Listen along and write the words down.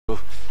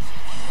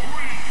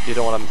You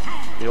don't want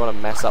to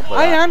mess up with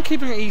I that. am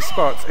keeping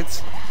esports.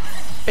 It's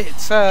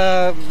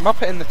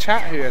Muppet in the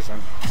chat who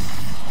isn't.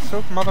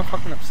 So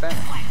motherfucking upset.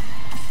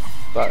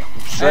 But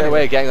straight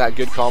away getting that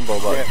good combo,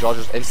 but Yeah.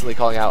 Jodgers instantly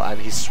calling out, and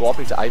he's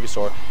swapping to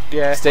Ivysaur.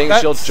 Yeah, Staying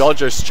shield,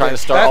 Jodgers trying to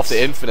start off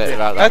the infinite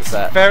about that set.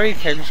 That's very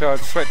Kingshaw,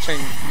 switching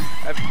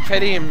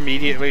pretty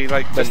immediately,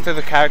 like just to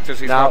the characters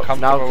he's not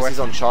comfortable because with. he's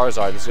on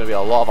Charizard, there's going to be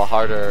a lot of a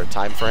harder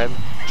time for him.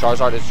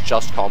 Charizard is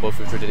just combo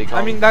food for Diddy.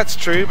 I mean, that's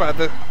true,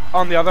 but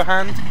on the other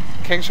hand,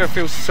 Kingshaw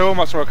feels so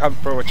much more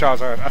comfortable with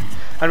Charizard,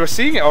 and we're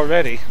seeing it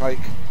already. Like,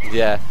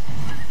 yeah.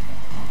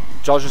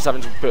 Jodgers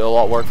having to put a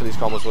lot of work for these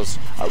combos was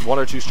 1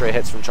 or 2 straight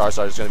hits from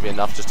Charizard is going to be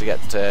enough just to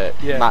get to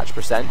match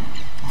percent.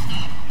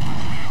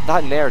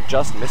 That Nair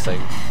just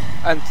missing.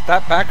 And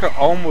that backer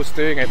almost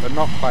doing it, but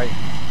not quite.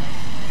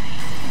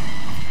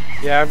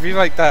 Yeah, I really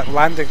like that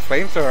landing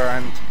flamethrower,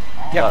 and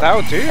yeah,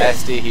 that'll do it.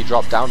 SD, he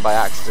dropped down by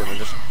accident and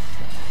just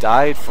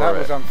died for it. That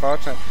was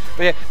unfortunate.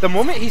 But yeah, the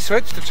moment he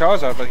switched to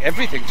Charizard, like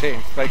everything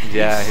changed. Like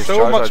he's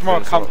so much more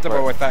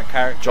comfortable with that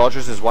character.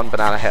 Jodgers is 1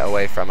 banana hit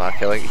away from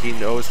killing. He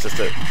knows just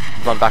to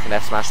run back and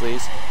F smash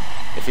these.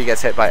 If he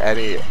gets hit by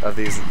any of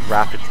these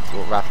rapid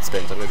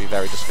spins, I'm going to be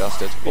very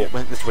disgusted. Yeah.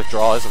 Oh, it's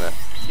withdraw, isn't it?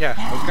 Yeah,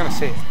 I was going to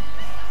say.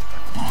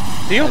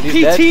 The old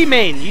PT dead.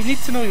 main, you need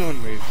to know your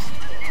own moves.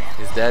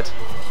 He's dead.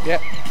 Yeah,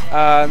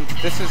 and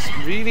this is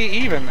really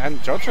even, and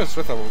Jodgers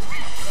with a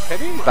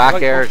pretty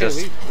back air just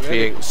lead, really.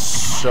 being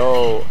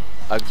so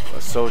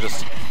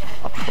just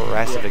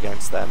oppressive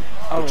against them.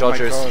 Oh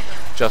Jodgers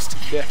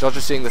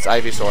Jodgers seeing this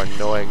Ivysaur and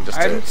knowing just.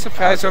 I'm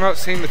surprised we're not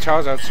seeing the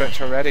Charizard switch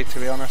already, to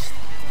be honest.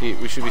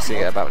 We should be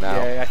seeing it about now.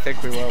 Yeah, I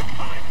think we will.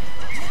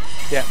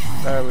 Yeah,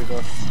 there we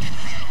go.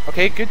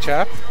 Okay, good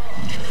jab.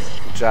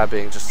 Jab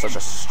being just such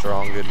a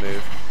strong, good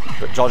move.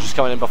 But Jodgers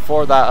coming in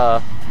before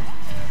that.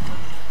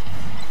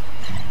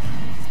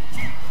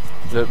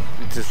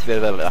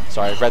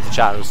 Sorry, I read the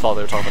chat and was thought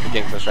they were talking about the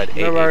game first. Read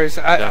No worries.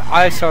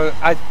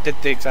 I did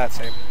the exact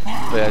same.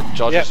 But yeah,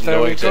 Jodgers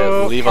knowing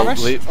to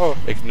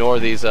ignore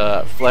these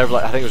flare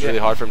blights. I think it was really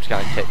hard for him to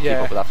kind of keep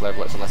up with that flare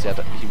blights unless he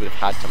would have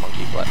had to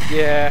monkey flip.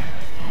 Yeah.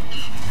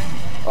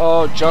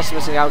 Oh, just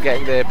missing out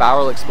getting the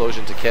barrel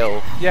explosion to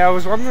kill. Yeah, I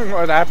was wondering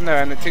what had happened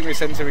there, and it took me a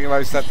second to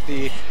realise that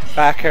the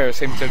backer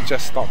seemed to have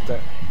just stopped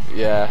it.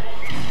 Yeah.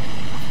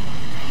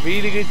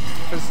 Really good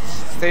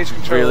stage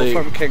control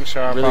from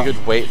Kingshaw. Really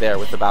good weight there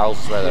with the barrels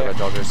as well by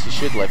Jodgers. He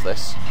should live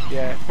this.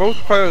 Yeah, both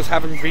players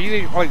having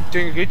really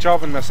doing a good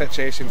job in their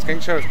situations.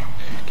 Kingshaw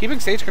keeping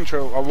stage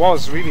control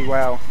was really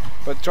well,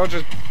 but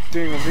Jodgers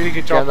doing a really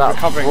good job of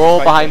recovering. Roll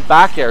behind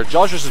back air.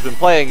 Jodgers has been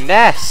playing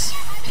Ness.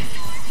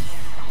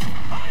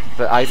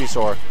 But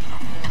Ivysaur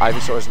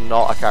is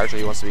not a character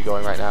he wants to be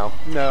going right now.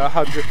 No,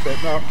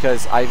 100% not.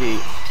 Because Ivy,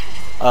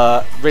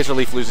 Razor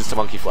Leaf loses to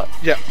Monkey Flip.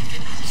 Yeah.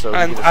 So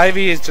and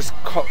Ivy is just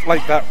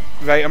like that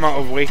right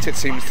amount of weight, it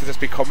seems, to just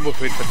be combo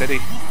food for Diddy.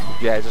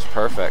 Yeah, just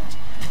perfect.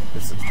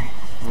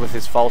 With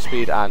his fall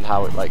speed and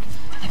how it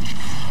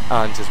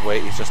and his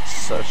weight, he's just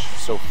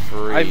so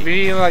free. I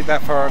really like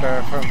that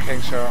forwarder from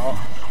Kingshaw,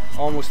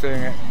 almost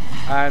doing it.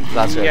 And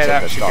that's going to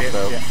take a stop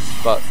though. Yeah.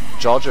 But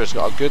Jodgers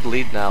got a good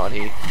lead now,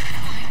 and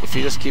if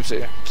he just keeps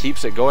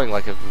it going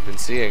like we've been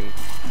seeing.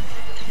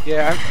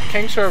 Yeah, and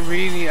Kingshaw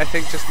really, I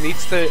think, just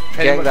needs to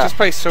just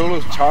play solo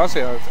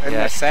Charizard in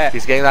this set.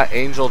 He's getting that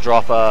angel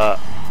drop,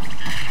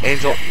 he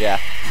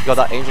got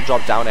that angel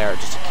drop down air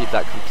just to keep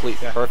that complete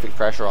perfect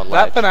pressure on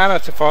ledge. That banana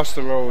to force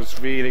the roll is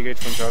really good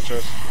from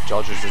Jodgers.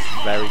 Jodgers is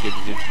very good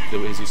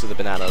with his use of the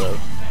banana though.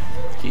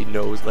 He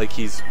knows,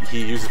 he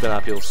uses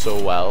banana peel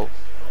so well.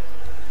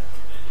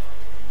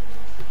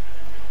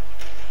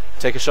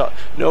 Take a shot.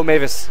 No,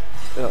 Mavis.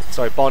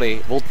 Sorry,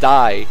 Bonnie. We'll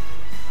die.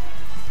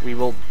 We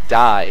will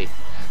die.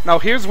 Now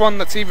here's one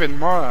that's even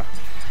more.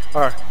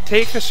 Or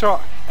take a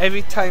shot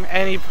every time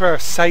any player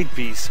side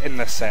Bs in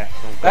this set.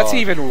 Oh, that's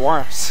even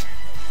worse.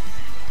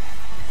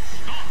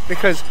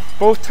 Because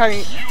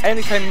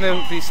anytime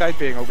they'll be side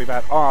Bing will be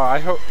bad. Oh, I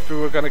hope we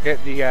were going to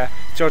get the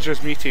Jodgers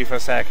Mewtwo for a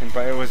second,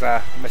 but it was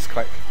a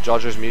misclick.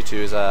 Jodgers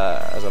Mewtwo is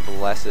a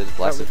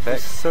blessed pick.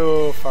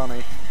 So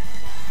funny.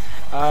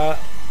 Oh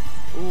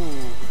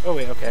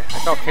wait, okay. I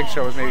thought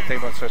Kingshaw was maybe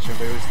thinking about switching,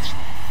 but he was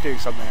doing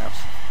something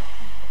else.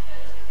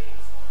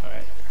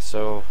 Alright.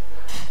 So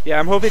yeah,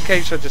 I'm hoping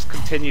Kingshaw just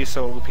continues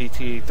solo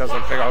PT,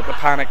 doesn't figure out the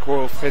panic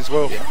wolf. His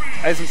wolf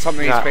isn't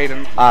something he's played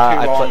in too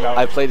long now.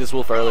 I played this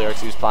wolf earlier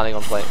because he was planning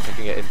on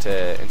picking it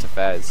into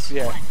Fez.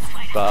 Yeah.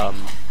 But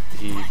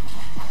I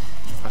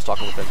was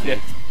talking with him. Yeah.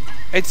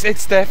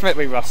 It's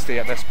definitely rusty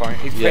at this point.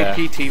 He's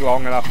played PT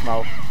long enough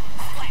now.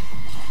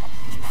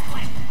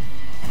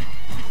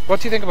 What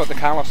do you think about the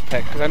Kalos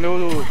pick? Because I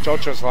know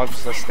Jodgers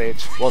loves this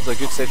stage. Well, it's a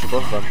good stage for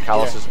both of them.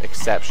 Kalos is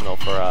exceptional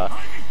for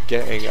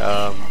getting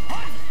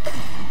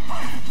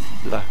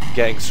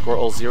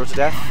Squirtle 0 to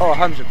death. Oh,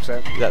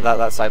 100%.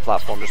 That side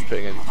platform just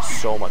putting in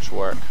so much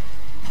work.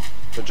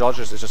 So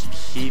Jodgers is just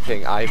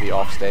keeping Ivy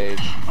off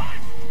stage.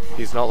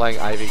 He's not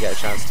letting Ivy get a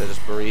chance to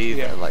just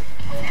breathe and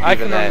I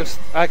can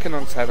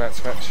understand that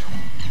switch.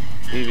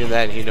 Even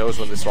then, he knows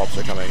when the swaps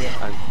are coming.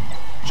 Yeah. And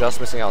just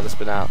missing out on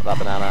that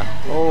banana.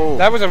 Oh,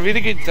 that was a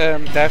really good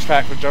dash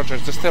back for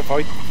Jodgers, just to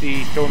avoid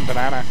the thrown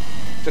banana.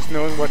 Just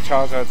knowing what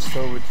Charizard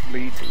still would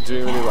lead.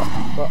 Doing really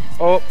well. But,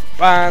 oh,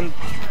 and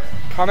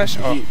punish.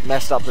 He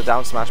messed up the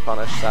down smash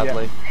punish,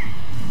 sadly.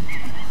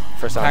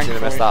 First time I've seen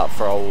him miss that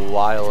for a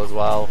while as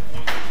well.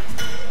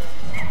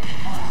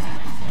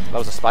 That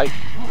was a spike?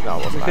 No,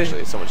 it wasn't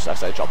actually. Someone just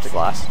accidentally dropped a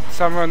glass.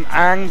 Someone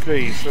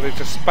angry, so they're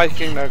just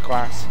spiking their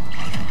glass.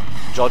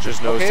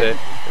 Jodgers knows it.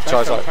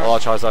 Charizard, a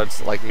lot of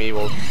Charizards like me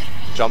will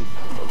jump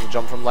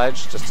from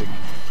ledge just to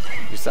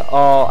use that.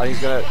 Oh, and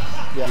he's gonna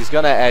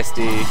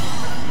SD.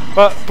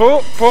 But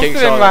both of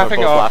them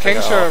laughing off.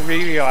 Kingshaw are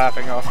really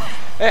laughing off.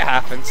 It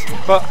happens.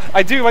 But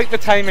I do like the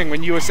timing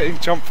when you were saying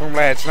jump from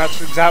ledge, and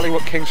that's exactly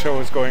what Kingshaw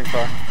was going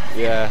for.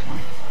 Yeah.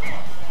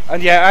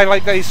 And yeah, I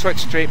like that he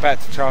switched straight back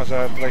to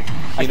Charizard. Like,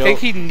 I think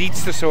he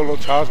needs to solo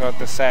Charizard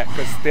this set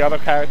because the other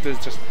characters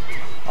just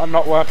are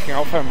not working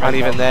out for him. And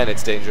even then,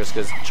 it's dangerous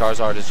because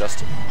Charizard is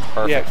just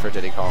perfect for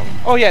Diddy Kong.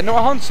 Oh yeah, no,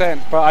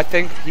 100%. But I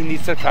think he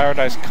needs to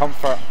prioritize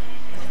comfort.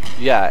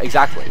 Yeah,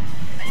 exactly.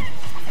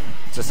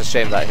 It's just a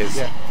shame that his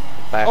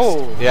best.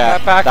 Oh, yeah,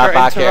 that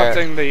back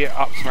interrupting the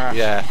up smash.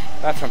 Yeah,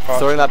 that's unfortunate.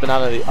 Throwing that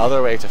banana the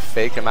other way to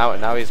fake him out,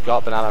 and now he's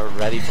got banana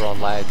ready for on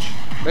ledge.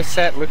 This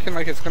set looking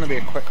like it's going to be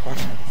a quick one.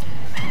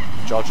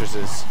 Jodgers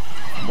is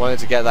wanting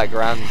to get that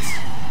grand.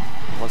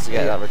 He wants to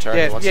get that return.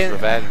 He wants his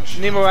revenge.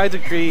 Nemo, I'd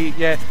agree.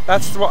 Yeah,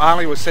 that's what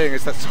Ali was saying.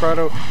 Is that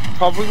Squirtle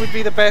probably would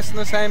be the best in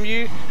this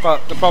MU,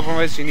 but the problem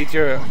is you need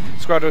your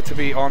Squirtle to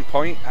be on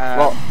point.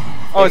 Well,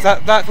 is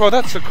that? Well,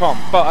 that's a comp,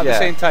 but at the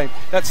same time,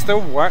 that still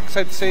works.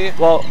 I'd say.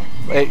 Well,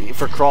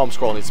 for Crom,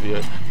 Squirtle needs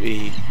to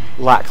be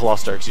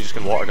lackluster because you just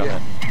can water gun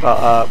it.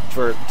 But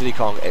for Diddy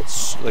Kong,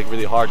 it's like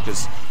really hard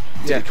because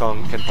Diddy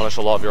Kong can punish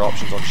a lot of your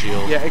options on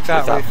shield. Yeah,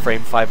 exactly. With that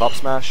frame 5 up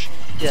smash,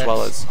 as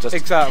well as just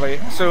exactly.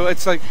 So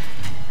it's like,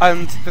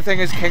 and the thing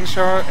is,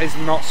 Kingshaw is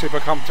not super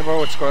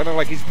comfortable with Squirtle.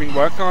 Like he's been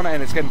working on it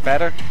and it's getting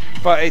better,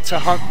 but it's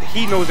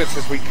he knows it's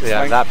his weakest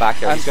link. That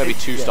back air, he's going to be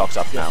 2 stocks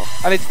up now.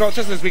 And it's not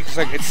just his weakest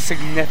link; it's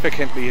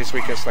significantly his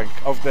weakest link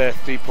of the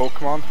 3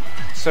 Pokemon.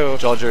 So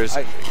Jodgers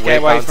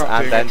wave bounce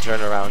and then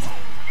turn around.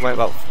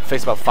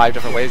 Faced about 5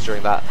 different ways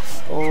during that.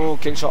 Oh,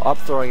 Kingshaw up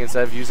throwing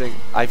instead of using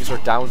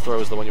Ivysaur down throw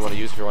is the one you want to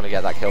use if you want to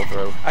get that kill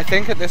throw. I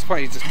think at this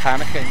point he's just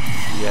panicking.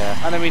 Yeah.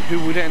 And I mean, who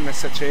wouldn't in this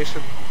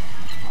situation?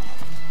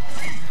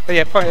 But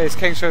yeah, point is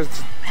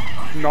Kingshaw's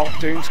not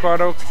doing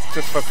Squirtle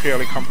just for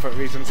purely comfort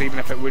reasons, even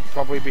if it would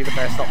probably be the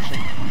best option.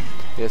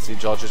 Yeah, see,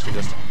 Jodgers can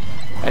just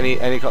any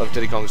kind of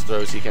Diddy Kong's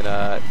throws he can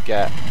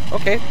get.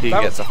 Okay, he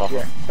can get stuff off.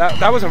 Yeah,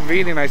 that was a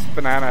really nice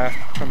banana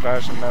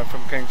conversion there from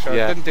Kingshaw.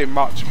 It didn't do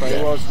much, but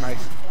it was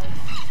nice.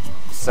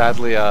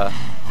 Sadly,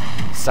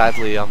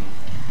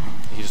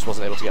 he just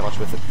wasn't able to get much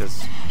with it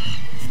because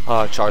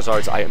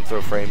Charizard's item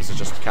throw frames are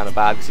just kind of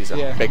bad because he's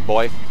a big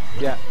boy.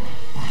 Yeah.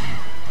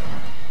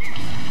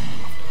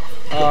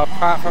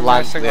 Platform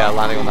landing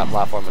on that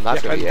platform, and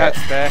that's going to be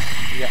that's there.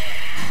 Yeah.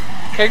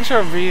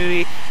 Kingshaw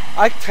really,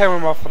 I tell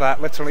him off for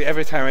that literally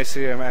every time I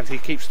see him, and he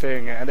keeps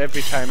doing it, and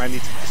every time I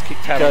need to just keep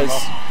telling him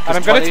off. And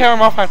I'm going to tell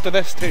him off after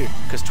this too.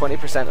 Because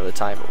 20% of the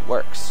time it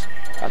works,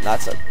 and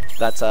that's an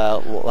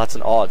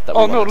odd that we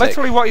want to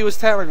literally take. What he was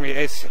telling me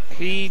is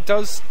he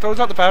throws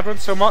out the bad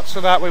ones so much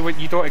so that way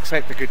you don't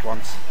expect the good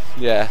ones.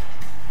 Yeah.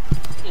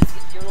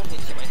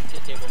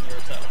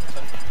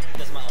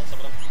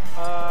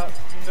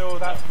 No,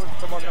 that's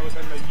the one that was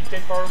in there. You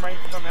did borrow mine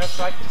from there,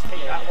 so I can just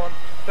take that one.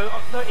 The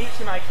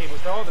HMI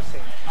cables, they're all the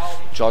same.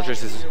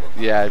 Jodgers is,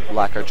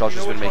 lacquer. Jodgers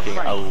has been making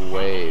a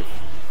wave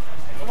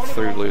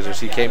through losers.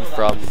 He came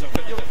from,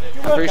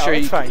 I'm pretty sure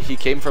he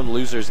came from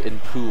losers in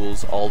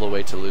pools all the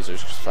way to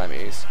losers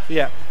semis.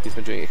 Yeah. He's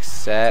been doing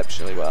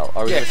exceptionally well.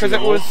 Yeah, because it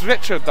was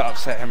Richard that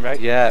upset him, right?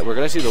 Yeah, we're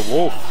going to see the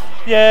wolf.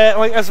 Yeah,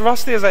 like as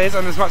rusty as it is,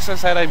 and as much as I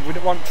said I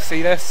wouldn't want to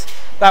see this,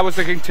 that was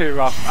looking too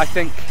rough. I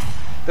think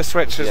the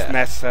switch is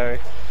necessary.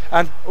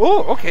 And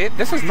okay,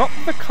 this is not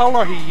the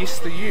colour he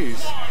used to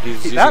use.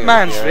 That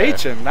man's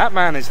raging. That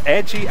man is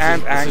edgy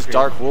and angry. This is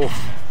Dark Wolf.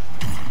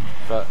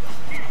 But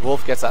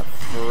Wolf gets that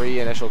free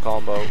initial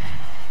combo.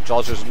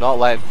 Jodgers not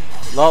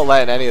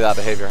letting any of that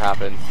behaviour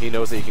happen. He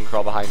knows that he can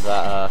crawl behind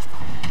that.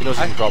 He knows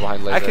he can crawl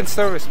behind laser. I can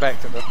still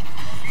respect it though.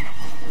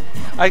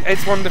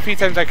 It's one of the few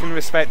times I can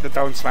respect the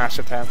down smash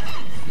attempt.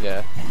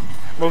 Yeah.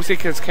 Mostly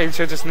because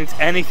Kingshaw just needs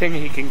anything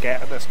he can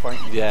get at this point.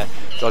 Yeah,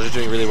 Jodgers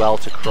doing really well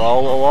to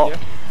crawl a lot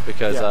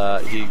because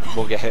he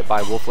won't get hit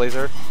by Wolf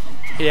Laser.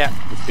 Yeah.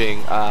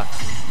 Being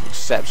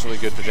exceptionally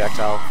good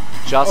projectile.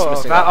 Just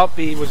missing that up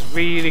B was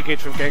really good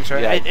from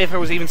Kingshaw. Yeah. If it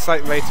was even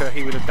slightly later,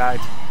 he would have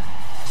died.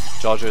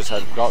 Jodgers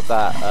had got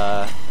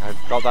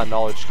that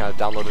knowledge kind of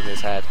downloaded in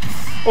his head.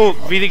 Oh,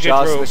 really good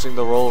roll. Just missing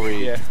the roll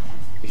read. Yeah.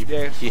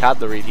 He had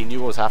the read. He knew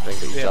what was happening,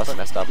 but he just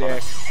messed up on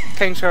it.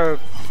 Kingshaw,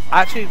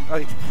 actually,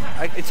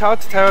 it's hard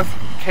to tell if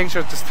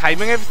Kingshaw just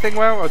timing everything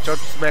well or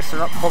just messing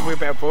up. Probably a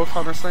bit of both,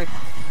 honestly.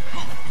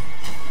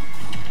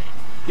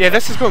 Yeah,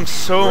 this is going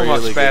so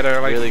much better.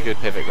 Like, really good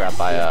pivot grab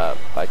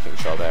by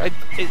Kingshaw there.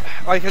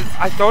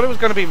 I thought it was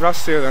going to be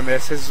rustier than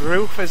this. His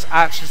roof is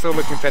actually still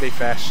looking pretty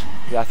fresh.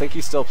 Yeah, I think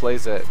he still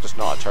plays it, just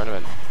not a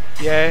tournament.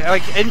 Yeah,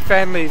 like in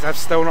friendlies, I've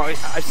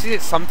seen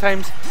it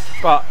sometimes,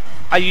 but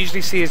I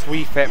usually see his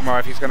Wii Fit more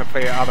if he's going to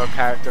play other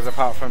characters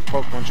apart from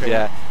Pokemon Trainer.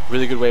 Yeah,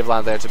 really good wave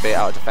land there to bait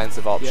out a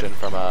defensive option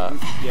from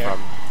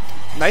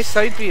nice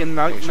side B and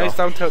nice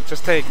down tilt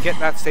just to get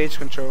that stage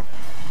control.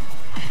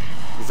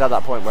 He's at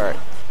that point where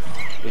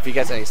if he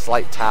gets any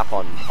slight tap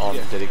on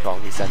Diddy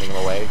Kong, he's sending him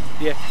away.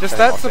 Yeah, just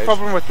that's the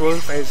problem with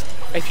Wolf is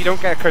if you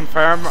don't get a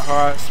confirm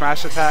or a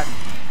smash attack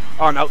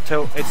on out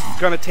tilt, it's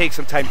going to take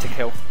some time to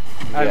kill.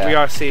 And we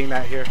are seeing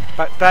that here.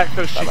 But that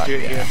does should do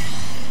it here.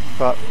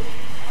 But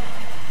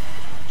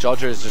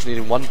Jodgers just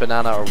needing one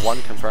banana or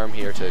one confirm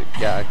here to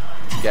get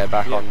it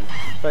back on.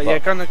 But yeah,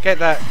 gonna get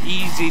that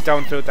easy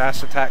down throw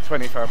dash attack,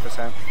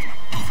 24%.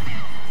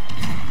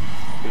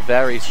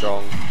 Very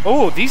strong.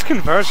 Oh, these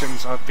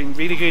conversions have been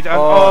really good.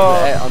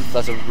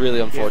 That's a really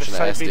unfortunate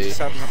SD.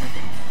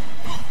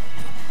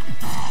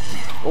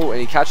 Oh,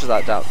 and he catches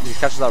that down. He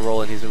catches that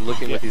roll, and he's been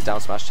looking with these down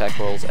smash tech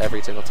rolls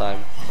every single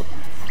time.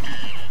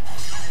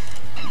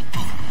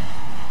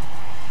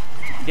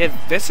 Yeah,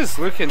 this is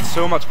looking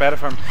so much better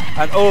for him.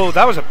 And oh,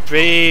 that was a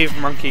brave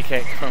monkey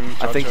kick from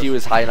Jodgers. I think he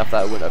was high enough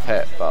that it wouldn't have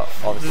hit, but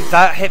obviously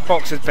that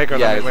hitbox is bigger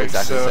than it looks.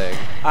 Exactly the same.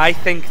 I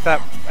think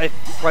that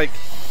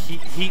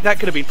that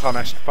could have been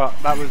punished, but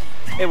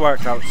it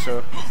worked out,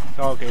 so it's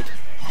all good.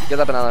 Get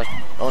that banana.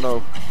 Oh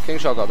no,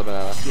 Kingshaw got the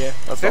banana. Yeah,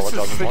 that's this not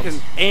what is looking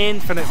wants.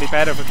 Infinitely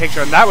better for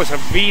Kingshaw, and that was a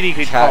really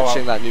good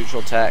catching that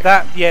neutral tech.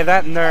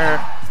 That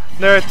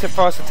Nair to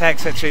force attack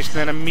situation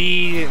and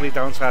immediately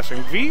down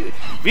slashing.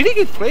 Really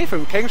good play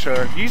from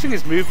Kingshaw, using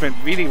his movement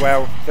really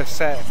well this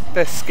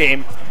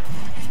game.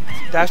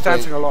 Dash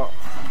dancing a lot.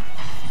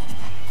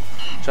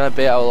 Trying to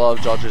bait out a lot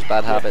of Jodgers'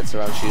 bad habits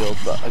around shield,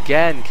 but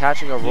again,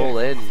 catching a roll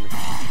in.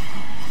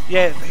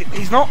 Yeah,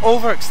 he's not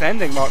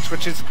overextending much,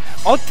 which is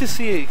odd to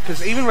see,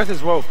 because even with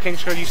his Wolf,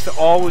 Kingshaw used to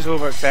always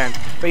overextend,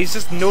 but he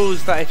just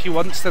knows that if he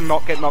wants to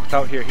not get knocked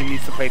out here, he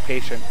needs to play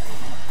patient.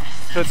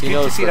 So it's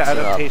good to see that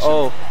adaptation.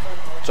 Oh,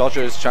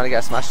 Jodgers is trying to get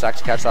a smash attack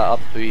to catch that up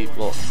B,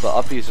 well, but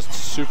up B is just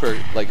super,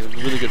 like, a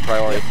really good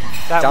priority.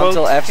 Down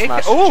till F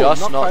smash,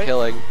 just not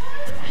killing.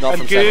 Not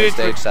from center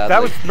stage, sadly.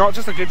 That was not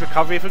just a good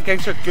recovery from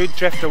Kingshaw, good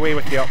drift away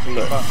with the up B,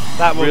 but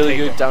that will really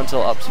good down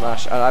tilt up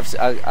smash. And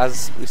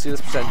as we see this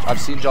percentage, I've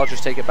seen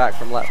Jodgers take it back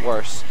from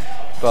worse,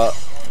 but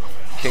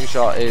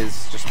Kingshaw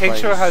is just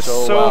Kingshaw has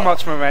so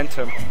much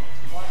momentum.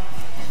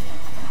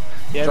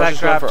 Yeah, that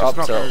grab just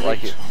not going to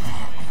reach.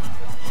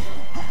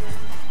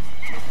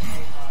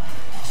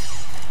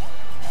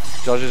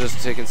 Jodgers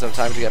just taking some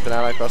time to get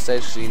banana across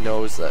stage because he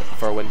knows that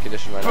for a win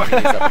condition right now he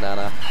needs that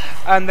banana.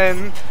 And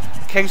then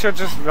Kingshaw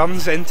just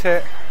runs into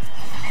it.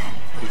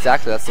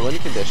 Exactly, that's the win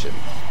condition.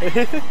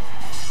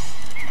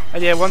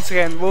 And yeah, once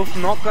again, Wolf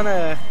not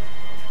gonna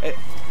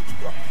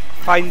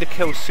find the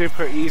kill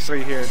super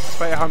easily here,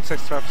 despite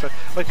 160%.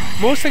 Like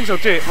most things will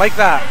do it like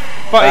that,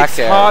 but back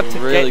it's hard to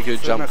really get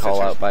good jump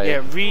call out by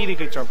really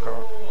good jump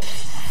call.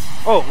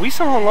 Oh, we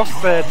somehow lost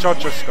the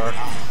Jodgers score.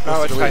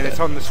 No, it's fine. It's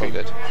on the screen.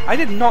 I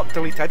did not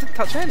delete it. I didn't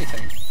touch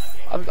anything.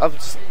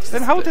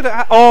 Then how did it?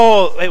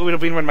 Oh, it would have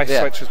been when my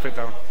switch was put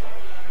down.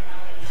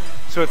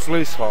 So it's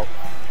loose fault.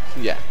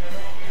 Yeah.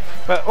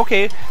 But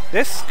okay,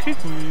 this could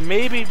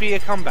maybe be a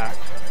comeback.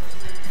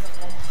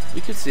 We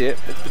could see it.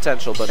 It's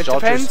potential, but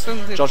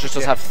Jodgers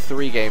does have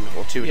 3 games,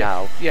 or 2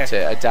 now,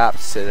 to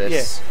adapt to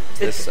this.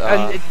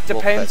 And it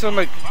depends on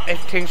like if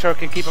Kingshaw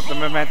can keep up the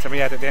momentum he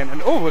had at the end.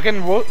 And oh, we're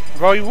getting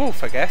Roy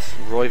Wolf, I guess.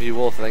 Roy v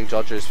Wolf. I think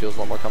Jodgers feels a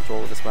lot more comfortable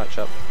with this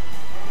matchup.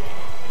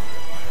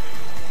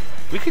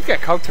 We could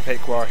get counter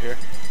pick war here.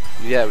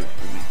 Yeah.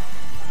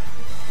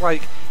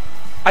 Like,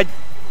 I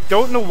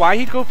don't know why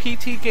he'd go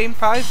PT game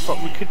 5,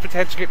 but we could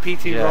potentially get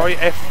PT Roy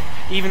if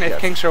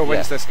Kingshaw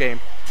wins this game.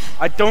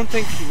 I don't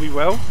think we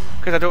will,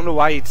 because I don't know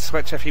why he'd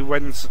switch if he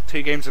wins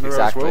 2 games in a row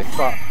as Wolf,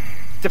 but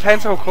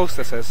depends how close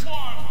this is.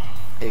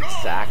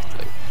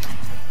 Exactly.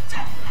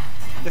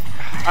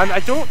 And I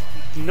don't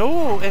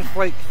know if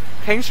like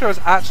Kingshaw has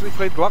actually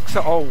played Lux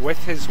at all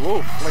with his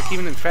Wolf, like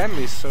even in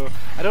friendlies, so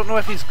I don't know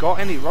if he's got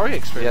any Roy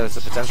experience. Yeah, there's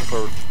a potential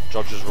for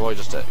Jodgers Roy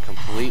just to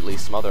completely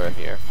smother him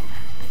here.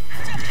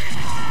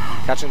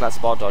 Catching that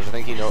spot dodge, I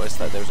think he noticed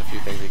that there was a few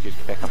things he could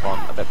pick up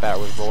on a bit better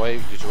with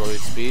Roy due to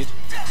Roy's speed.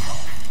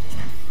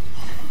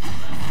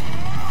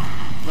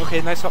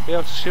 Okay, nice up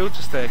air shield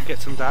just to get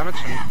some damage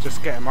and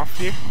just get him off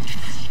you.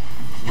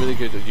 Really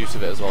good use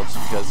of it as well, just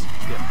because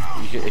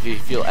if you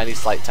feel any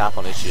slight tap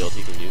on his shield,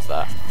 he can use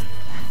that.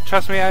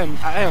 Trust me, I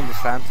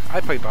understand. I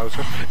play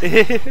Bowser.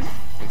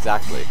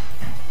 Exactly.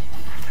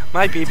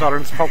 My B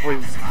button's probably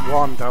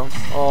 1 down.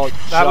 Oh,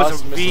 that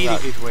was a really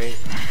good weight.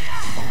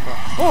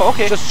 Oh,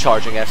 okay. Just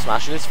charging F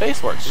smash in his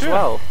face works as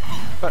well.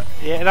 But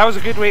yeah, that was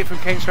a good weight from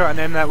Kingshaw, and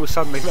then that was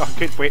suddenly not a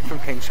good weight from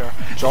Kingshaw.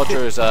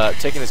 Jodgers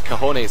taking his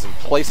cojones and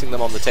placing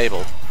them on the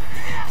table.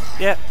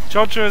 Yeah,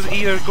 Jodgers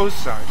either goes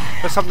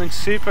for something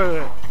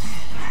super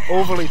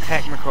overly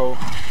technical,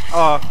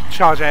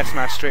 charge S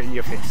smash straight in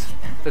your face.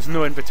 There's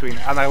no in between,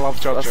 and I love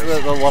Jodgers.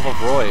 That's the love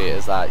of Roy,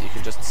 is that you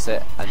can just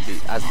sit and be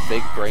as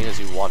big brain as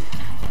you want.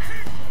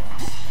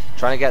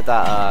 Trying to get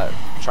that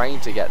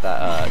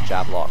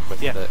jab lock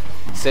with the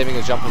saving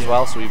his jump as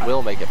well, so he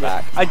will make it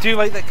back. I do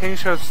like that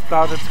Kingshaw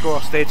started to go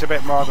off stage a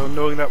bit more, though,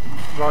 knowing that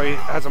Roy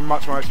has a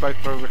much more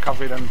expected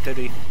recovery than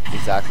Diddy.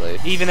 Exactly.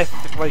 Even if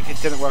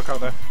it didn't work out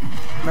there.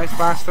 Nice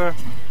blaster,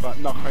 but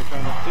not quite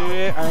going to do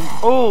it.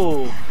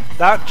 And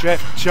that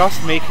drift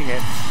just making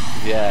it.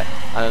 Yeah,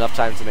 and enough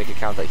time to make it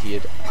count that he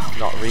had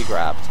not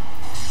re-grabbed.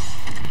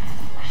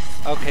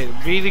 Okay,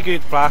 really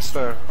good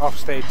blaster off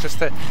stage just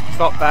to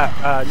stop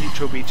that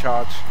neutral B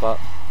charge. But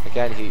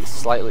again, he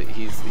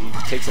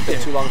takes a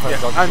bit too long for the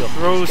dodge and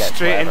throws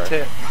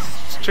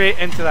straight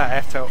into that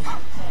F tilt.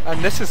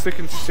 And this is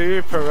looking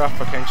super rough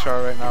for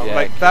Kingshaw right now.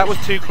 Yeah, that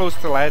was too close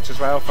to the ledge as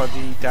well for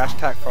the dash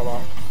attack for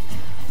long.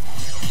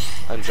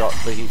 And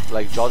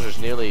Jodgers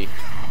nearly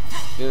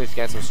trying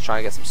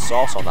to get some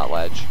sauce on that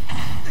ledge,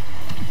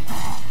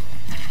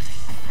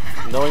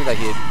 knowing that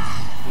he had.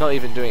 Not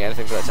even doing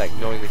anything for that tech,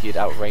 knowing that he had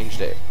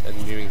outranged it and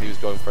knowing he was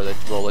going for the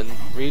roll-in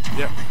read.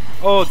 Yeah.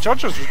 Oh,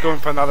 Jodgers was going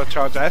for another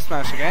charge S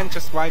smash again,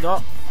 just why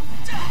not?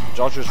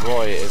 Jodgers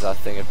Roy is a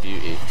thing of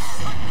beauty.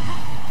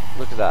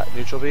 Look at that,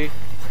 neutral B.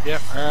 Yeah.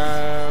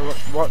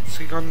 What's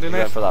he going to do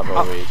next? Went for that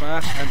roll read.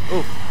 Smash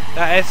and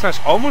that S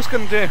smash almost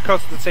going to do it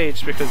across the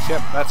stage because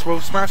that's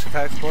roll smash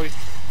attacks, boy.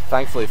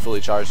 Thankfully,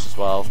 fully charged as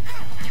well.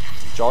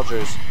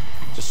 Jodgers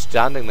just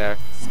standing there,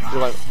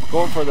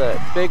 going for the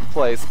big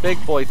plays,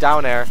 big boy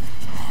down air.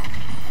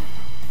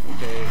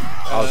 Okay,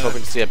 I was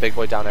hoping to see a big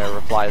boy down air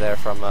reply there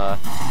from.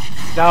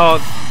 No,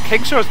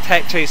 Kingshaw's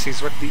tech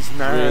chases with these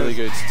nerves. Really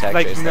good tech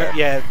chase there.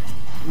 Yeah,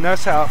 nerve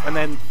setup and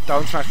then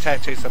down smash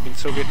tech chase have been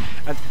so good,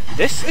 and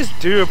this is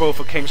doable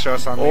for Kingshaw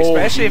Sunday,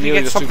 especially if he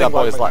gets something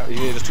like that.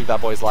 He just took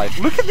that boy's life.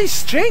 Look at these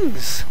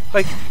strings.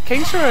 Like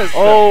Kingshaw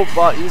is.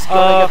 But he's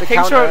gonna get the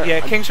counter.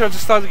 Yeah, Kingshaw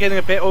just started getting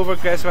a bit over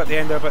aggressive at the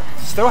end there, but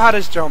still had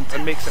his jump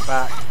and makes it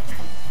back.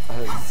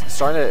 It's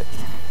starting to.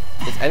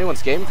 It's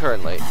anyone's game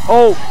currently.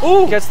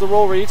 Gets the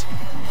roll read.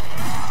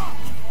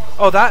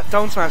 Oh, that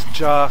down smash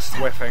just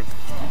whiffing.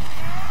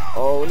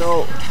 Oh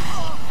no.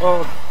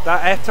 Oh,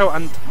 that F tilt,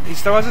 and he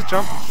still has his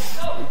jump.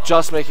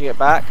 Just making it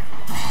back.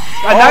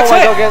 And that's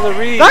it. Getting the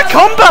read. That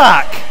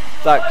comeback!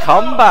 That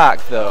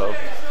comeback though.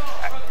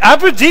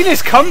 Aberdeen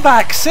is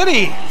comeback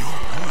city.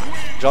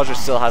 Jodgers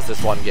still has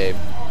this one game.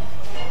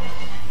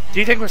 Do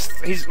you think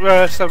he's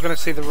still going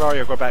to see the Roy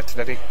or go back to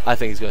Diddy? I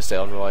think he's going to stay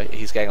on Roy.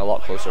 He's getting a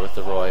lot closer with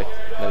the Roy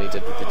than he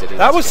did with the Diddy.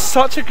 That was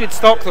such a good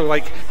stock though,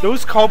 like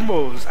those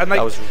combos and like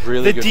that was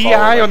really the good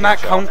DI on that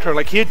counter,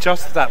 like he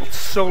adjusted that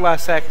so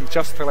last second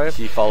just to live.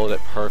 He followed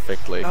it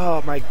perfectly.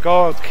 Oh my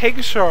god,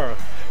 Kingshaw.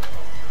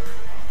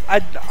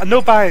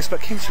 No bias,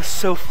 but Kingshaw's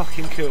so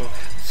fucking cool.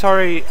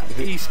 Sorry,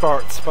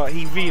 esports, but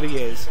he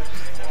really is.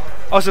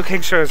 Also,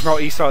 Kingshaw is not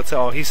esports at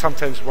all. He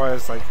sometimes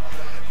wears like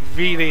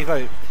really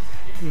like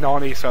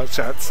non-esports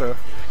shirts. So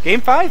game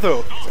 5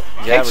 though.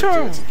 Yeah,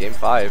 it's game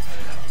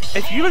 5.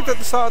 If you looked at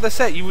the start of the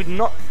set, you would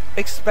not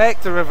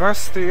expect the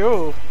reverse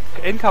 3-0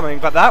 incoming,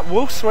 but that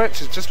wolf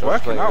switch is just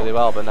working out really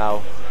well. But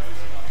now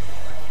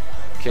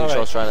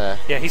Kingshaw's trying to.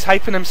 Yeah, he's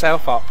hyping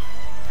himself up.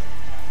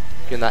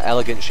 Getting that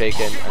elegant shake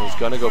in, and he's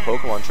going to go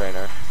Pokemon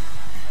Trainer.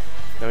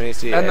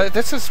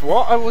 This is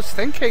what I was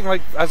thinking,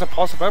 like as a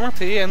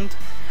possibility, and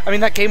I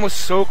mean that game was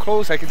so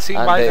close. I can see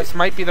why this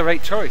might be the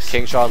right choice.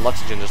 Kingshaw and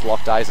Luxogen just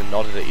locked eyes and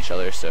nodded at each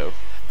other. So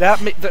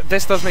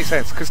this does make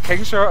sense because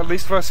Kingshaw, at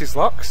least versus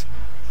Lux,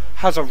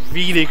 has a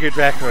really good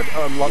record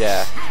on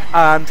Lux,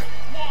 and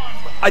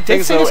I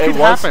did say this could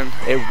happen.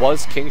 It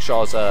was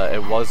Kingshaw's,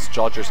 it was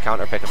Jodgers'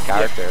 counter pick of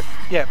character.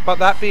 Yeah, but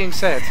that being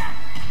said,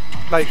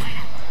 like,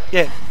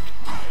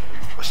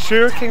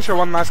 sure, Kingshaw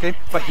won last game,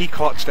 but he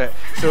clutched it.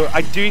 So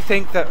I do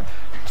think that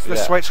the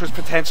switch was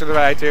potentially the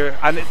right idea,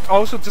 and it's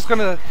also just going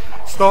to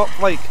stop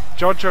like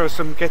Jodgers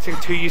from getting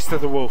too used to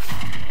the wolf.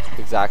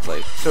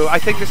 Exactly. So I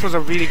think this was a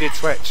really good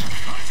switch.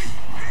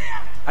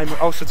 I'm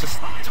also just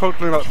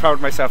totally not proud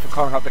of myself for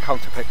calling out the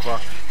counter pick war.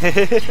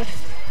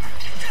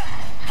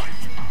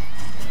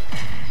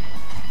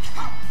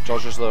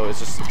 Jodgers though is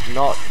just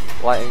not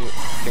letting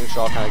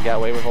Kingshaw kind of get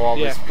away with all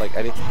this. Like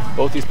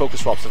both these poker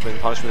swaps have been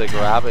punished with a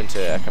grab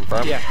into a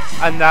confirm. Yeah,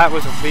 and that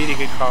was a really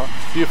good call.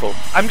 Beautiful.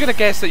 I'm gonna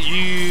guess that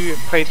you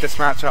played this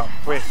matchup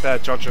with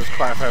Jodgers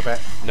quite a fair bit.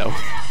 No.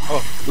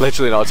 Oh,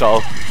 literally not at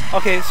all.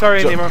 Okay,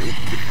 sorry, Nemo.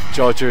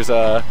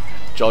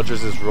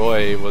 Jodgers'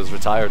 Roy was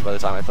retired by the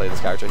time I played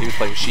this character. He was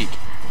playing Sheik.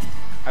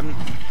 I'm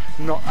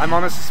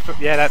honest.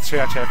 Yeah, that's true.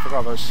 Actually, I forgot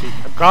about Sheik.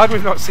 I'm glad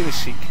we've not seen a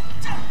Sheik.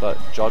 But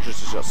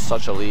Jodgers is just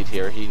such a lead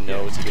here. He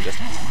knows he can just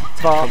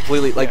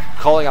completely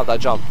calling out that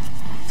jump.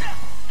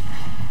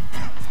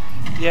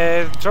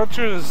 Yeah,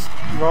 Jodgers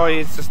Roy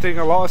is just doing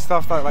a lot of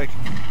stuff that like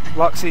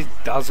Luxie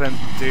doesn't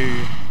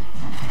do,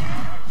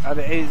 and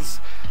it is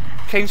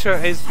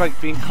Kingshaw is like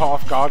being caught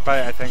off guard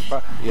by it, I think.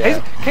 But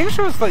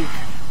Kingshaw's like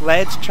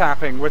ledge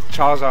trapping with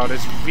Charizard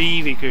is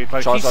really good.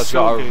 Like, he's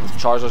so good.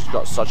 Charizard's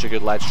got such a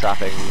good ledge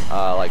trapping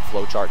like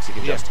flow charts. He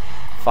can just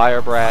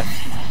fire breath,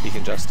 he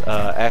can just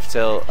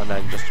F-tilt and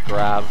then just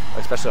grab,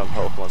 especially on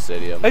Pokemon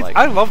Stadium. Like,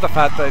 I love the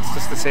fact that it's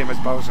just the same as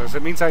Bowser's.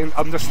 It means I can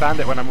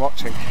understand it when I'm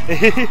watching.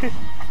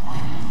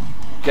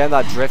 Getting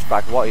that drift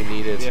back, what he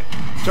needed. Yeah.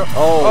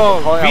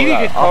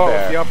 Really good call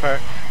with the upper.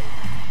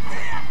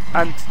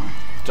 And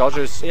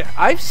Jodgers. Yeah,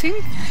 I've seen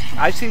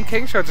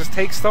Kingshaw just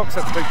take stocks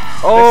at this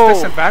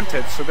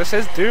disadvantage, so this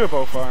is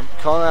doable for him.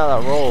 Calling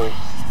out that roll.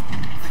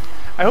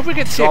 I hope we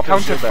get to see a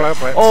counter Flare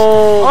Blitz.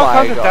 Oh my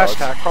counter god. dash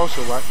attack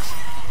also works.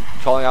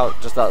 Calling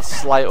out just that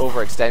slight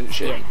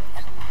overextension. Yeah.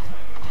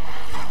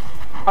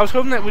 I was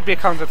hoping it would be a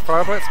counter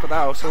Flare Blitz, but that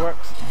also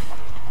works.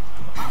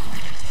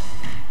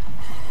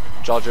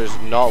 Jodgers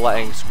not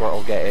letting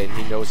Squirtle get in.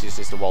 He knows he just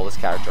needs to wall this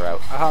character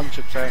out.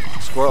 100%.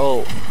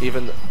 Squirtle,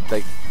 even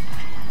like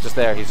just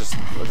there, he just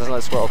doesn't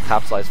let Squirtle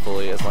capitalize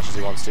fully as much as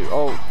he wants to.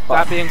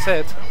 That being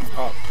said,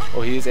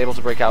 he's able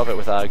to break out of it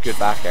with a good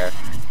back air.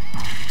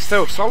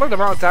 Still, solid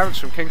amount of damage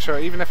from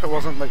Kingshaw, even if it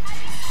wasn't like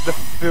the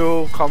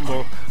full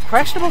combo.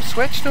 Questionable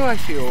switch though, I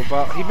feel,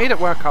 but he made it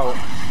work out.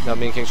 Now,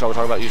 me and Kingshaw were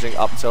talking about using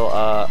up tilt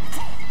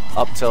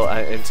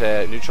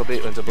into neutral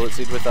beat into bullet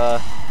seed with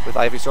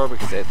Ivysaur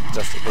because they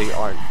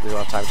don't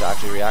have time to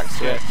actually react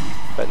to it.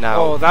 But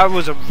now, that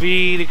was a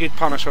really good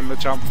punish on the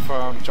jump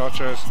from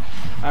Jodgers.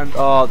 And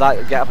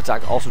that get up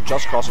attack also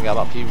just crossing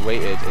up. He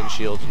waited in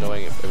shield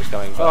knowing if it was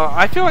coming.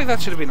 I feel like that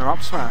should have been an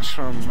up smash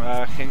from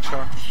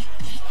Kingshaw.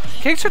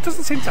 Kingshaw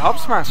doesn't seem to up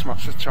smash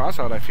much with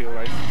Charizard, I feel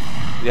like.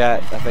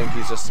 Yeah, I think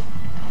he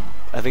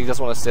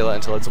doesn't want to steal it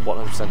until it's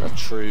 100% a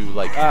true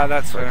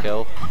that's for a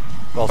kill.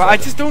 But I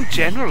just don't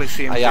generally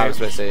see him. I was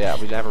going to say,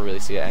 we never really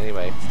see it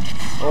anyway.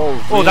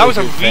 Really that was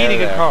a really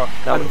good call.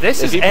 And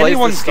this is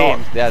anyone's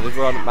game. Yeah, they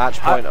were on match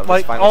point of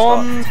this final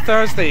on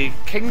Thursday,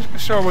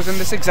 Kingshaw was in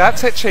this exact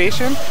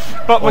situation,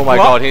 but with luck,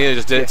 god, he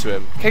just did it to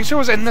him. Kingshaw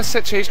was in this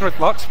situation with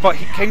Lux, but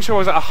Kingshaw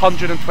was at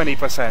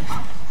 120%,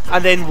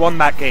 and then won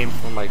that game.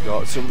 Oh my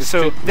god!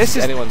 So this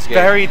is anyone's game.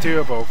 Very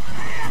doable.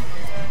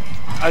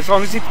 As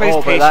long as he plays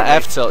patiently. But that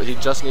F-tilt, he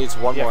just needs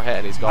one more hit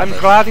and he's got I'm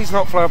glad he's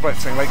not Flare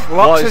Blitzing. Like,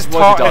 Lux has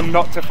taught him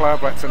not to Flare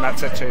Blitz in that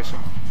situation.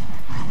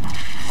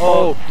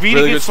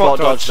 Really good spot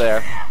dodge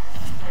there.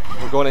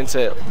 We're going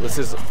into, this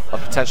is a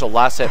potential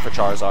last hit for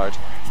Charizard.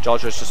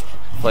 Jodgers just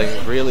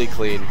playing really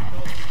clean.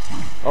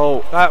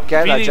 Getting that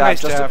jab.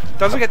 Nice jab.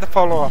 Doesn't get the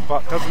follow-up,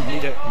 but doesn't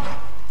need it. I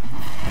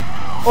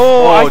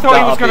thought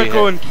he was going to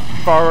go and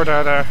forward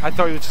there. I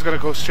thought he was just going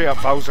to go straight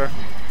up Bowser.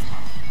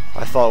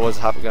 I thought it was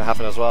going to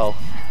happen as well.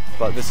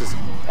 But this is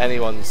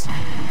anyone's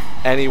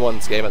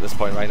game at this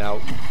point right now.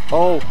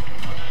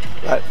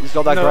 He's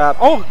got that grab.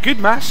 Good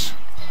mash.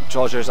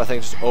 Jodgers, I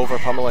think, just over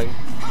pummeling.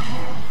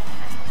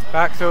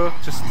 Back though,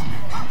 just.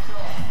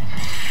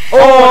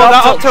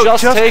 That up tilt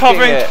just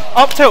covering.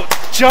 Up tilt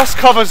just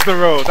covers the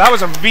road. That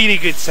was a really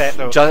good set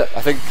though.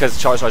 I think because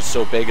Charizard's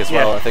so big as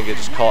well, I think it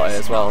just caught it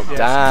as well. Yes.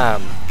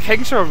 Damn.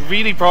 Kingshaw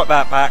really brought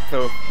that back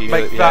though.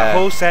 That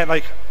whole set,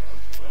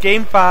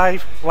 Game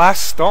 5,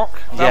 last stock.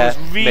 That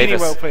was really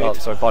well played. Oh,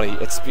 sorry, Bonnie.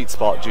 It's sweet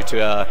spot due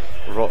to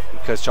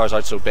because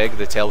Charizard's so big,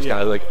 the tail's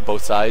kind of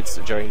both sides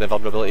during the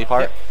vulnerability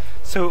part. Yeah.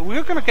 So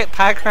we're going to get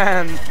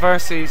Pac-Man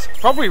versus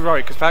probably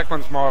Roy, because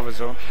Pac-Man's more of his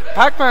own.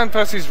 Pac-Man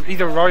versus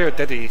either Roy or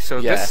Diddy. So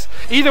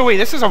either way,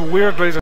 this is a weird loser.